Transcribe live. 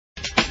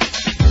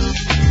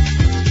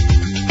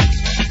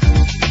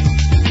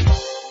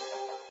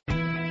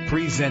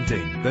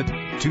Presenting the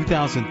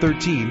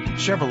 2013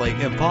 Chevrolet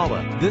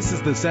Impala. This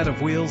is the set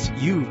of wheels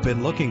you've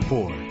been looking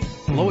for.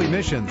 Low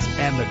emissions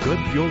and the good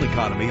fuel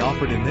economy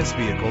offered in this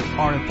vehicle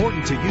are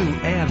important to you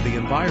and the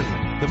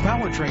environment. The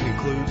powertrain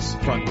includes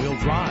front-wheel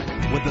drive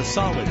with a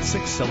solid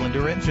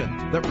 6-cylinder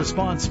engine that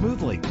responds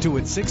smoothly to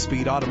its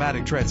 6-speed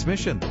automatic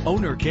transmission.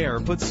 Owner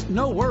care puts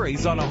no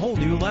worries on a whole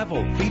new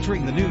level,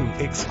 featuring the new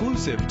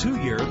exclusive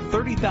 2-year,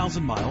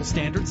 30,000-mile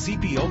standard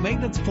CPO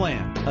maintenance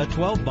plan, a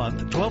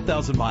 12-month,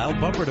 12,000-mile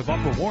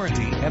bumper-to-bumper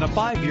warranty, and a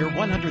 5-year,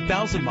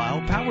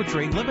 100,000-mile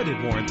powertrain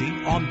limited warranty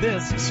on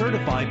this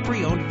certified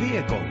pre-owned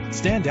vehicle.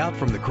 Stand out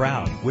from the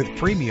crowd with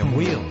premium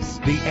wheels.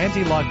 The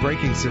anti-lock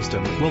braking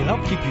system will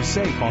help keep you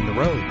safe on the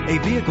road. A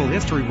vehicle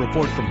history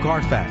report from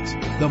Carfax,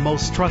 the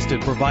most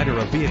trusted provider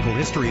of vehicle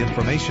history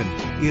information,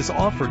 is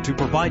offered to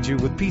provide you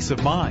with peace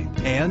of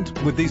mind. And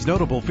with these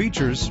notable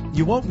features,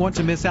 you won't want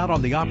to miss out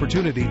on the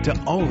opportunity to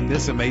own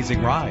this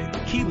amazing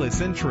ride.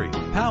 Keyless entry,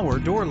 power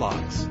door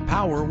locks,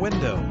 power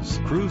windows,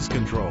 cruise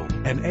control,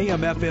 an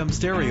AM/FM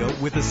stereo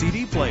with a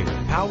CD player,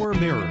 power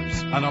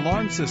mirrors, an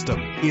alarm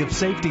system. If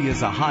safety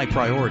is a high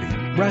priority,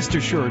 rest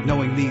assured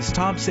knowing these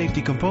top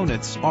safety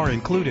components are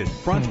included: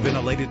 front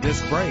ventilated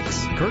disc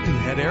brakes, curtain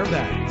head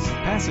airbags,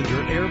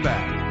 passenger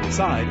airbag,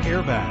 side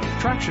airbag,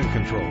 traction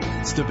control,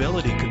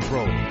 stability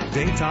control,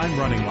 daytime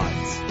running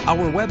lights.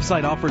 Our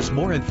website offers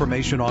more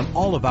information on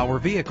all of our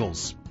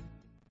vehicles.